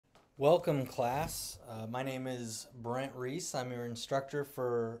Welcome, class. My name is Brent Reese. I'm your instructor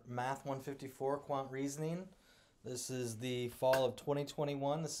for Math 154 Quant Reasoning. This is the fall of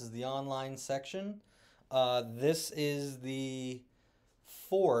 2021. This is the online section. This is the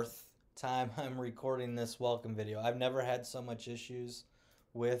fourth time I'm recording this welcome video. I've never had so much issues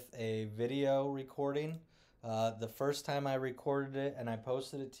with a video recording. The first time I recorded it and I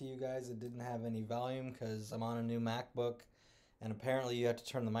posted it to you guys, it didn't have any volume because I'm on a new MacBook. And apparently you have to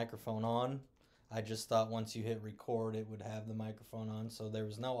turn the microphone on. I just thought once you hit record, it would have the microphone on, so there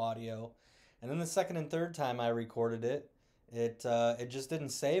was no audio. And then the second and third time I recorded it, it just didn't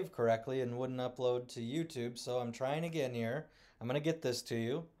save correctly and wouldn't upload to YouTube. So I'm trying again here. I'm going to get this to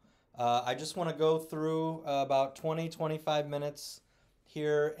you. I just want to go through about 20-25 minutes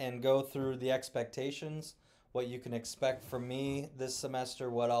here and go through the expectations, what you can expect from me this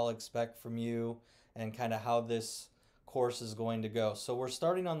semester, what I'll expect from you, and kind of how this course is going to go. So we're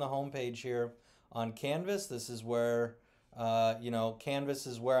starting on the home page here on Canvas. This is where Canvas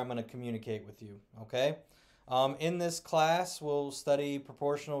is where I'm going to communicate with you. Okay. In this class, we'll study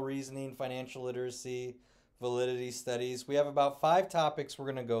proportional reasoning, financial literacy, validity studies. We have about 5 topics we're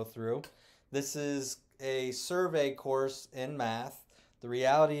going to go through. This is a survey course in math. The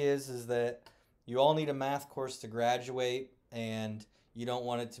reality is that you all need a math course to graduate, and you don't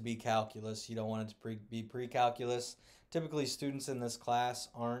want it to be calculus. You don't want it to be pre-calculus. Typically, students in this class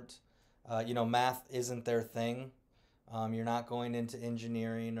aren't, math isn't their thing. You're not going into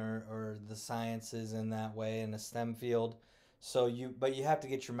engineering or the sciences in that way in a STEM field. But you have to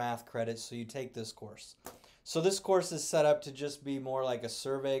get your math credits, so you take this course. So this course is set up to just be more like a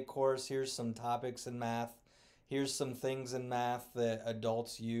survey course. Here's some topics in math. Here's some things in math that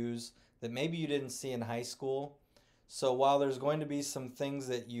adults use that maybe you didn't see in high school. So while there's going to be some things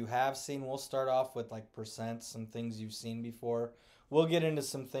that you have seen, we'll start off with like percents, some things you've seen before. We'll get into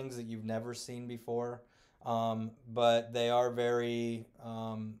some things that you've never seen before, but they are very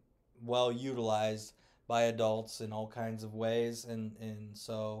well utilized by adults in all kinds of ways, and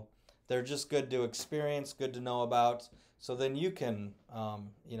so they're just good to experience, good to know about, so then you can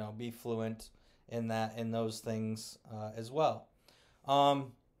be fluent in those things as well.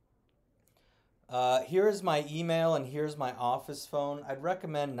 Here is my email and here's my office phone. I'd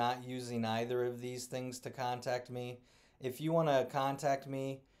recommend not using either of these things to contact me. If you want to contact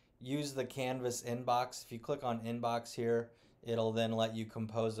me, use the Canvas inbox. If you click on inbox here, it'll then let you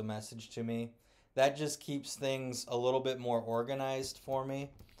compose a message to me. That just keeps things a little bit more organized for me.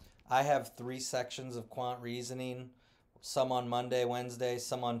 I have 3 sections of quant reasoning, some on Monday, Wednesday,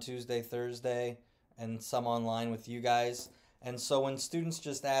 some on Tuesday, Thursday, and some online with you guys. And so when students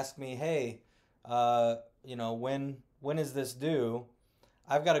just ask me, hey, when is this due?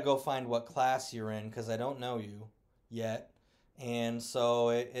 I've got to go find what class you're in because I don't know you yet. And so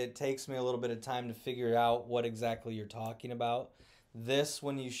it takes me a little bit of time to figure out what exactly you're talking about. This,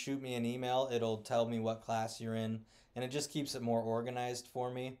 when you shoot me an email, it'll tell me what class you're in, and it just keeps it more organized for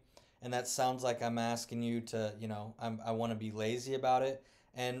me. And that sounds like I'm asking you to, I want to be lazy about it.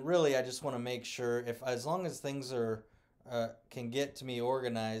 And really, I just want to make sure as long as things can get to me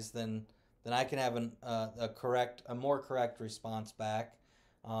organized, then I can have a more correct response back.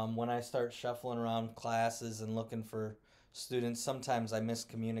 When I start shuffling around classes and looking for students, sometimes I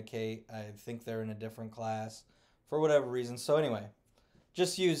miscommunicate. I think they're in a different class for whatever reason. So anyway,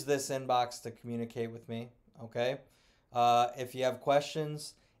 just use this inbox to communicate with me, okay? If you have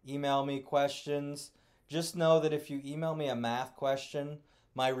questions, email me questions. Just know that if you email me a math question,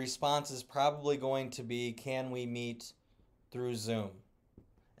 my response is probably going to be, can we meet through Zoom?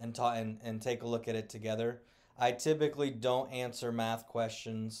 And take a look at it together. I typically don't answer math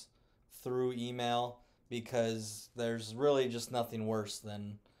questions through email because there's really just nothing worse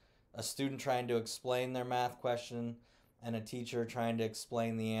than a student trying to explain their math question and a teacher trying to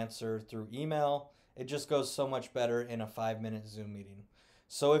explain the answer through email. It just goes so much better in a 5-minute Zoom meeting.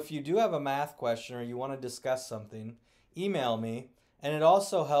 So if you do have a math question or you want to discuss something, email me. And it'd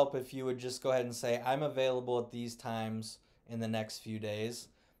also help if you would just go ahead and say, I'm available at these times in the next few days.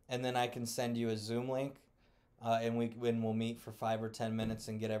 And then I can send you a Zoom link, and we'll meet for 5 or 10 minutes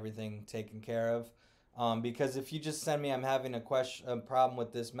and get everything taken care of. Because if you just send me, I'm having a problem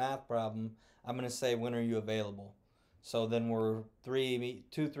with this math problem, I'm going to say, when are you available? So then we're 3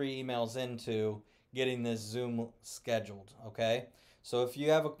 emails into getting this Zoom scheduled, okay? So if you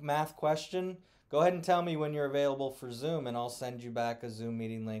have a math question, go ahead and tell me when you're available for Zoom, and I'll send you back a Zoom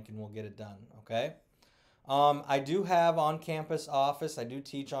meeting link, and we'll get it done, okay? I do have on-campus office. I do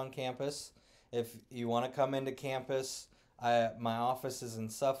teach on campus. If you want to come into campus, my office is in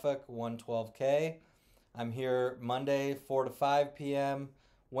Suffolk, 112K. I'm here Monday, 4 to 5 p.m.,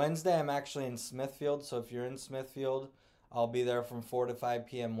 Wednesday, I'm actually in Smithfield, so if you're in Smithfield, I'll be there from 4 to 5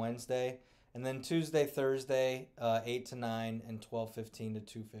 p.m. Wednesday. And then Tuesday, Thursday, 8 to 9, and 12:15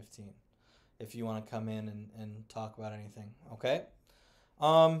 to 2:15, if you want to come in and talk about anything, okay?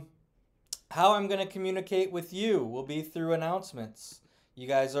 How I'm going to communicate with you will be through announcements. You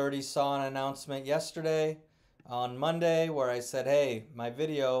guys already saw an announcement yesterday on Monday where I said, hey, my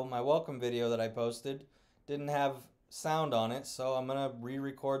welcome video that I posted didn't have sound on it, so I'm going to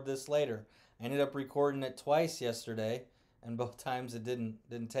re-record this later. I ended up recording it twice yesterday, and both times it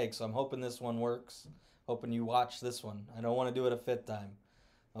didn't take, so I'm hoping this one works. Hoping you watch this one. I don't want to do it a fifth time.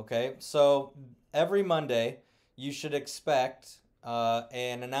 Okay, so every Monday you should expect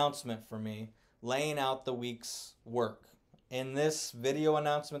an announcement from me laying out the week's work. In this video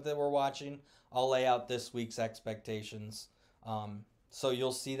announcement that we're watching, I'll lay out this week's expectations. So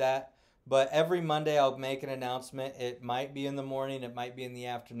you'll see that. But every Monday I'll make an announcement. It might be in the morning, it might be in the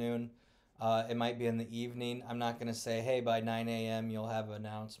afternoon, it might be in the evening. I'm not going to say, hey, by 9 a.m. you'll have an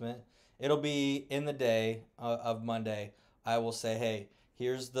announcement. It'll be in the day of Monday. I will say, hey,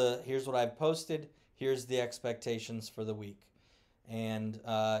 here's what I've posted. Here's the expectations for the week. And,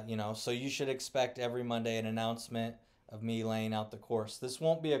 so you should expect every Monday an announcement of me laying out the course. This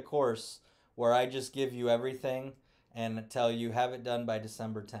won't be a course where I just give you everything and tell you have it done by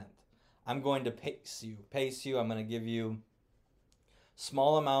December 10th. I'm going to pace you. I'm going to give you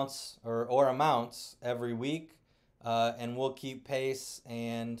small amounts or amounts every week, and we'll keep pace,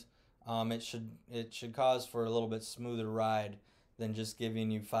 and it should cause for a little bit smoother ride than just giving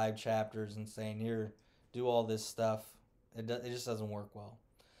you 5 chapters and saying, here, do all this stuff. It just doesn't work well.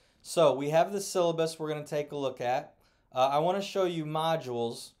 So we have the syllabus we're going to take a look at. I want to show you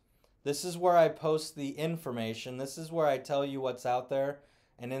modules. This is where I post the information. This is where I tell you what's out there.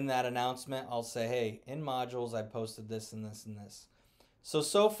 And in that announcement, I'll say, hey, in modules, I posted this and this and this.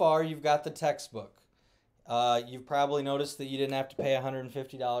 So far, you've got the textbook. You've probably noticed that you didn't have to pay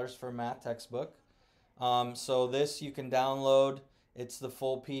 $150 for a math textbook. So this you can download. It's the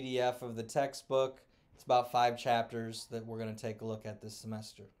full PDF of the textbook. It's about 5 chapters that we're going to take a look at this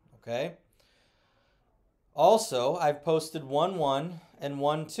semester. Okay? Also, I've posted 1-1 and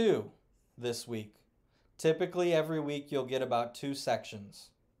 1-2 this week. Typically, every week you'll get about 2 sections.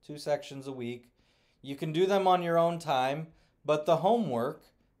 2 sections a week. You can do them on your own time, but the homework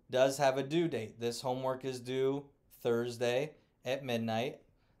does have a due date. This homework is due Thursday at midnight.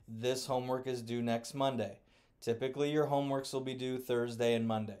 This homework is due next Monday. Typically, your homeworks will be due Thursday and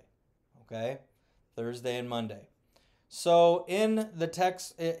Monday. Okay? Thursday and Monday. So in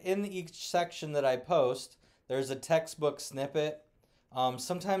each section that I post, there's a textbook snippet.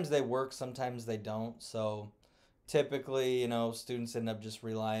 Sometimes they work, sometimes they don't. So typically, students end up just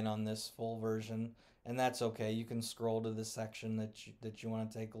relying on this full version, and that's okay. You can scroll to the section that you want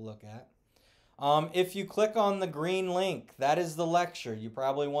to take a look at. If you click on the green link, that is the lecture. You're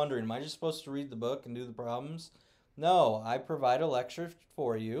probably wondering, am I just supposed to read the book and do the problems? No, I provide a lecture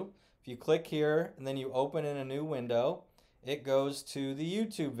for you. If you click here and then you open in a new window, it goes to the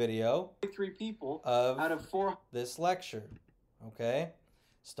YouTube video 3 people of out of 4 this lecture. Okay?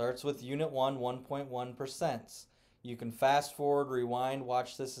 Starts with Unit 1, 1.1%. You can fast forward, rewind,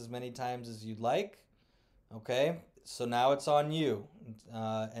 watch this as many times as you'd like. Okay? So now it's on you.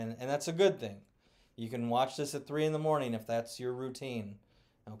 And that's a good thing. You can watch this at 3 in the morning if that's your routine.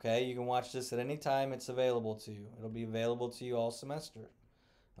 Okay? You can watch this at any time it's available to you. It'll be available to you all semester.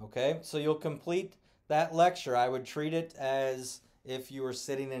 Okay? So you'll complete that lecture. I would treat it as if you were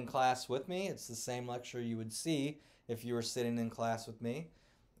sitting in class with me. It's the same lecture you would see if you were sitting in class with me.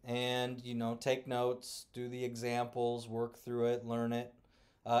 And, take notes, do the examples, work through it, learn it,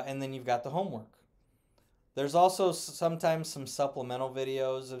 and then you've got the homework. There's also sometimes some supplemental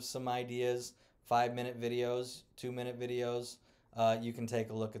videos of some ideas, 5-minute videos, 2-minute videos. You can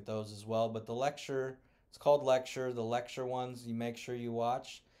take a look at those as well. But the lecture, it's called lecture. The lecture ones, you make sure you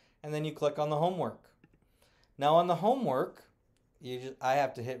watch, and then you click on the homework. Now on the homework, I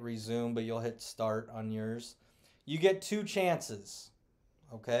have to hit resume, but you'll hit start on yours. You get 2 chances,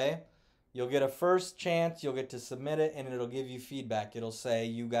 okay? You'll get a first chance, you'll get to submit it, and it'll give you feedback. It'll say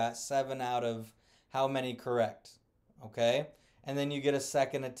you got 7 out of how many correct, okay? And then you get a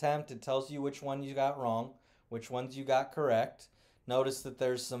second attempt. It tells you which one you got wrong, which ones you got correct. Notice that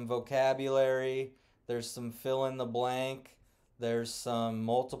there's some vocabulary, there's some fill in the blank, there's some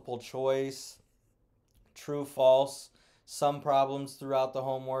multiple choice, true, false. Some problems throughout the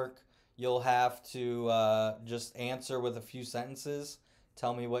homework you'll have to just answer with a few sentences.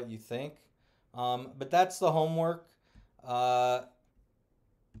 Tell me what you think. But that's the homework.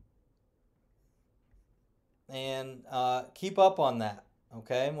 And keep up on that.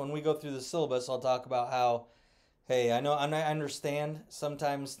 Okay? When we go through the syllabus, I'll talk about how, hey, I understand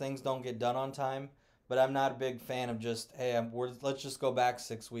sometimes things don't get done on time, but I'm not a big fan of just, hey, let's just go back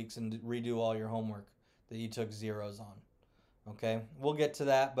 6 weeks and redo all your homework that you took zeros on. Okay? We'll get to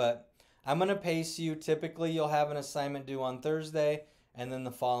that, but I'm going to pace you. Typically, you'll have an assignment due on Thursday and then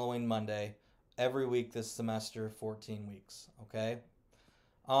the following Monday every week this semester, 14 weeks. Okay?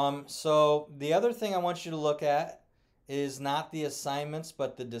 So the other thing I want you to look at is not the assignments,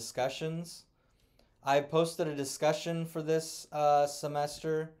 but the discussions. I posted a discussion for this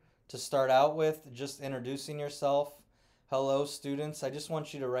semester to start out with, just introducing yourself. Hello, students. I just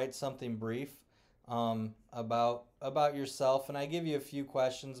want you to write something brief about yourself, and I give you a few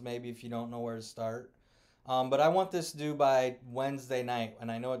questions, maybe if you don't know where to start. But I want this due by Wednesday night,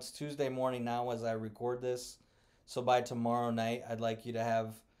 and I know it's Tuesday morning now as I record this. So by tomorrow night, I'd like you to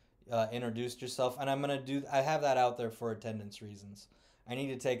have introduced yourself, and I have that out there for attendance reasons. I need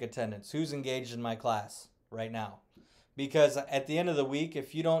to take attendance. Who's engaged in my class right now? Because at the end of the week,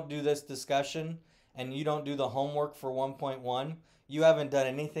 if you don't do this discussion and you don't do the homework for 1.1, you haven't done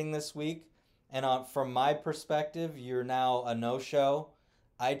anything this week. And from my perspective, you're now a no-show.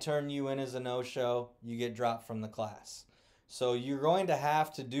 I turn you in as a no-show. You get dropped from the class. So you're going to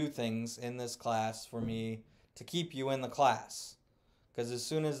have to do things in this class for me to keep you in the class. Because as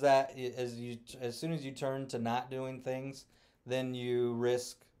soon as you turn to not doing things, then you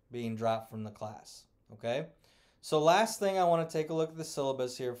risk being dropped from the class. Okay? So last thing, I want to take a look at the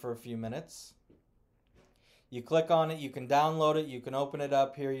syllabus here for a few minutes. You click on it, you can download it, you can open it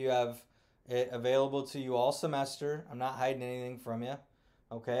up. Here you have it available to you all semester. I'm not hiding anything from you.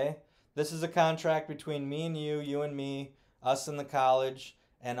 Okay? This is a contract between me and you and me, us and the college,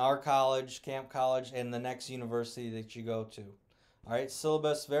 and our college, Camp College, and the next university that you go to. All right,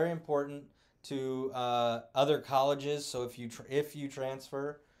 syllabus, very important to other colleges. So if you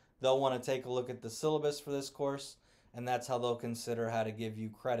transfer, they'll want to take a look at the syllabus for this course, and that's how they'll consider how to give you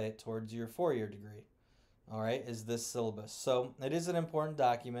credit towards your 4-year degree. All right, is this syllabus. So it is an important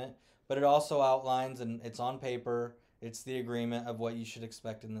document, but it also outlines, and it's on paper, it's the agreement of what you should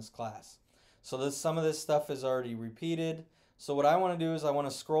expect in this class. So some of this stuff is already repeated. So what I want to do is I want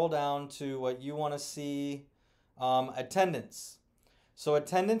to scroll down to what you want to see, attendance. So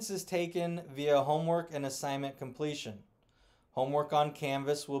attendance is taken via homework and assignment completion. Homework on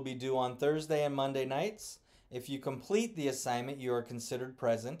Canvas will be due on Thursday and Monday nights. If you complete the assignment, you are considered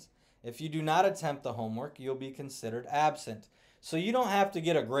present. If you do not attempt the homework, you'll be considered absent. So you don't have to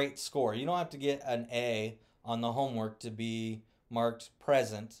get a great score. You don't have to get an A on the homework to be marked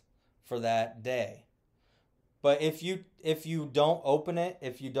present for that day. But if you don't open it,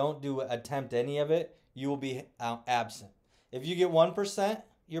 if you don't attempt any of it, you will be absent. If you get 1%,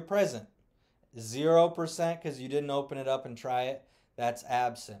 you're present. 0% because you didn't open it up and try it, that's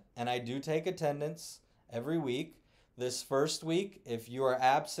absent. And I do take attendance every week. This first week, if you are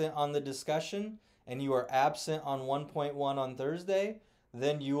absent on the discussion and you are absent on 1.1 on Thursday,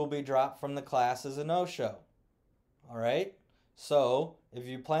 then you will be dropped from the class as a no-show. All right? So if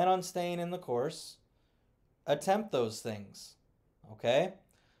you plan on staying in the course, attempt those things. Okay?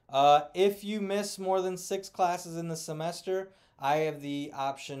 If you miss more than 6 classes in the semester, I have the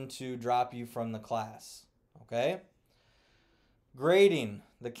option to drop you from the class. Okay? Grading.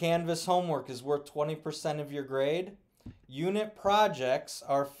 The Canvas homework is worth 20% of your grade. Unit projects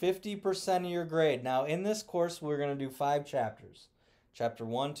are 50% of your grade. Now, in this course, we're going to do 5 chapters. Chapter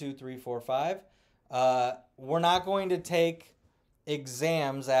 1, 2, 3, 4, 5. We're not going to take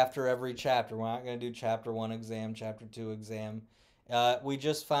exams after every chapter. We're not going to do chapter 1 exam, chapter 2 exam. We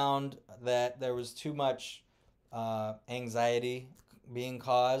just found that there was too much anxiety being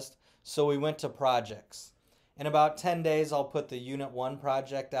caused, so we went to projects. In about 10 days, I'll put the Unit 1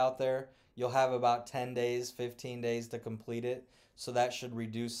 project out there. You'll have about 10 days, 15 days to complete it, so that should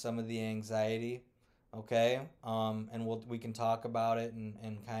reduce some of the anxiety, okay? And we can talk about it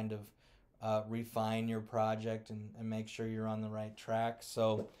and kind of refine your project and make sure you're on the right track.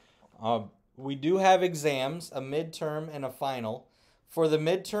 So we do have exams, a midterm and a final. For the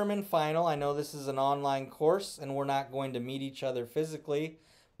midterm and final, I know this is an online course and we're not going to meet each other physically,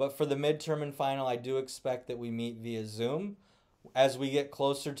 but for the midterm and final, I do expect that we meet via Zoom. As we get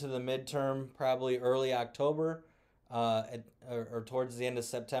closer to the midterm, probably early October or towards the end of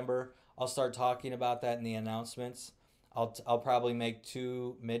September, I'll start talking about that in the announcements. I'll probably make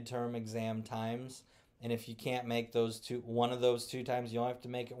 2 midterm exam times, and if you can't make one of those 2 times, you don't have to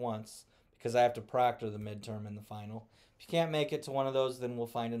make it once because I have to proctor the midterm and the final. If you can't make it to one of those, then we'll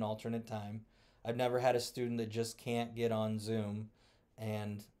find an alternate time. I've never had a student that just can't get on Zoom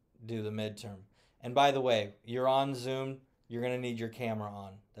and do the midterm. And by the way, you're on Zoom. you're going to need your camera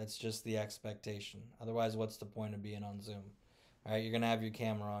on. That's just the expectation. Otherwise, what's the point of being on Zoom? All right, you're going to have your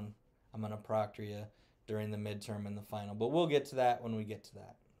camera on. I'm going to proctor you during the midterm and the final. But we'll get to that when we get to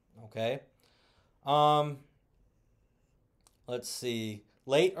that. Okay? Let's see.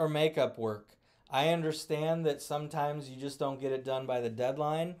 Late or makeup work. I understand that sometimes you just don't get it done by the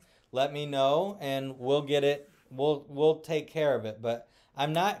deadline. Let me know and we'll get it. We'll take care of it. But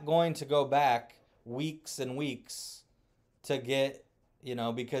I'm not going to go back weeks and weeks to get,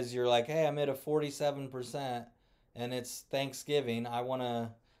 because you're like, hey, I'm at a 47% and it's Thanksgiving. I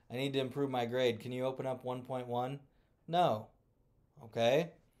need to improve my grade. Can you open up 1.1? No. Okay.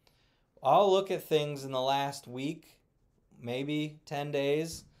 I'll look at things in the last week, maybe 10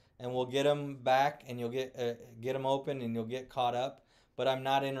 days, and we'll get them back and you'll get them open and you'll get caught up. But I'm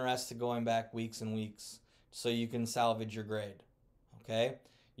not interested going back weeks and weeks so you can salvage your grade. Okay?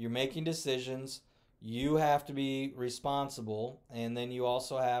 You're making decisions. You have to be responsible, and then you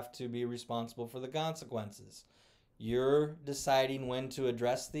also have to be responsible for the consequences. You're deciding when to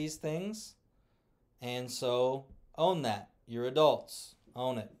address these things, and so own that. You're adults.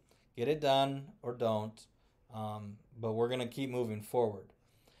 Own it. Get it done or don't, but we're going to keep moving forward.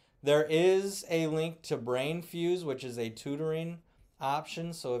 There is a link to BrainFuse, which is a tutoring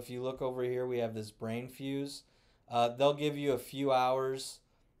option. So if you look over here, we have this BrainFuse. They'll give you a few hours,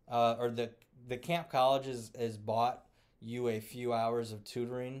 or the Camp College has bought you a few hours of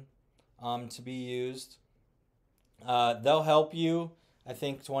tutoring to be used. They'll help you. I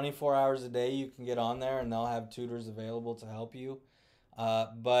think 24 hours a day you can get on there, and they'll have tutors available to help you.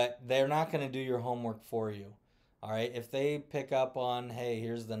 But they're not going to do your homework for you. All right, if they pick up on, hey,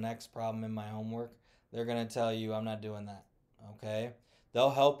 here's the next problem in my homework, they're going to tell you, I'm not doing that, okay?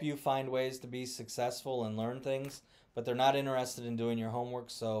 They'll help you find ways to be successful and learn things, but they're not interested in doing your homework,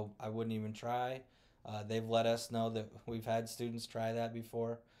 so I wouldn't even try. They've let us know that we've had students try that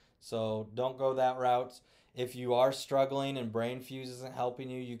before, so don't go that route. If you are struggling and BrainFuse isn't helping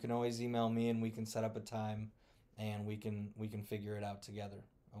you, you can always email me and we can set up a time and we can figure it out together,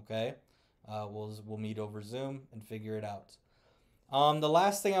 okay? We'll meet over Zoom and figure it out. The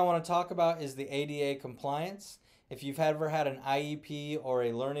last thing I want to talk about is the ADA compliance. If you've ever had an IEP or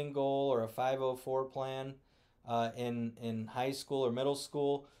a learning goal or a 504 plan in high school or middle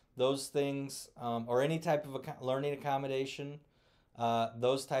school, those things, or any type of learning accommodation,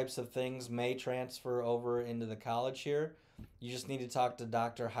 those types of things may transfer over into the college here. You just need to talk to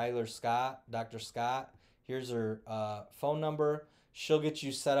Dr. Scott. Dr. Scott, here's her phone number. She'll get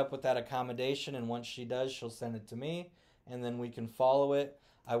you set up with that accommodation, and once she does, she'll send it to me, and then we can follow it.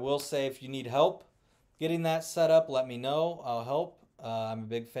 I will say if you need help getting that set up, let me know. I'll help. I'm a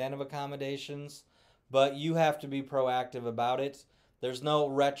big fan of accommodations, but you have to be proactive about it. There's no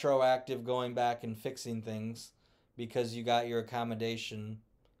retroactive going back and fixing things because you got your accommodation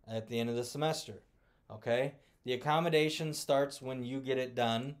at the end of the semester, okay? The accommodation starts when you get it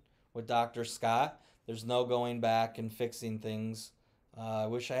done with Dr. Scott. There's no going back and fixing things. I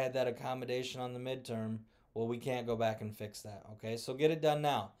wish I had that accommodation on the midterm. Well, we can't go back and fix that, okay? So get it done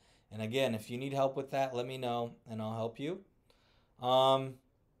now. And again, if you need help with that, let me know and I'll help you. And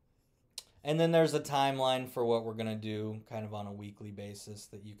then there's a timeline for what we're going to do kind of on a weekly basis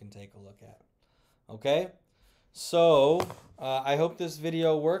that you can take a look at. Okay? So I hope this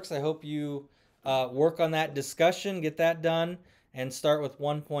video works. I hope you work on that discussion, get that done, and start with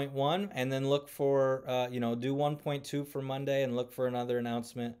 1.1, and then look for, do 1.2 for Monday and look for another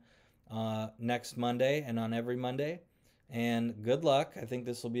announcement next Monday and on every Monday. And good luck. I think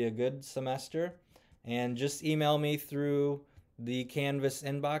this will be a good semester. And just email me through the Canvas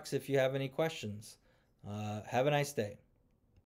inbox if you have any questions. Have a nice day.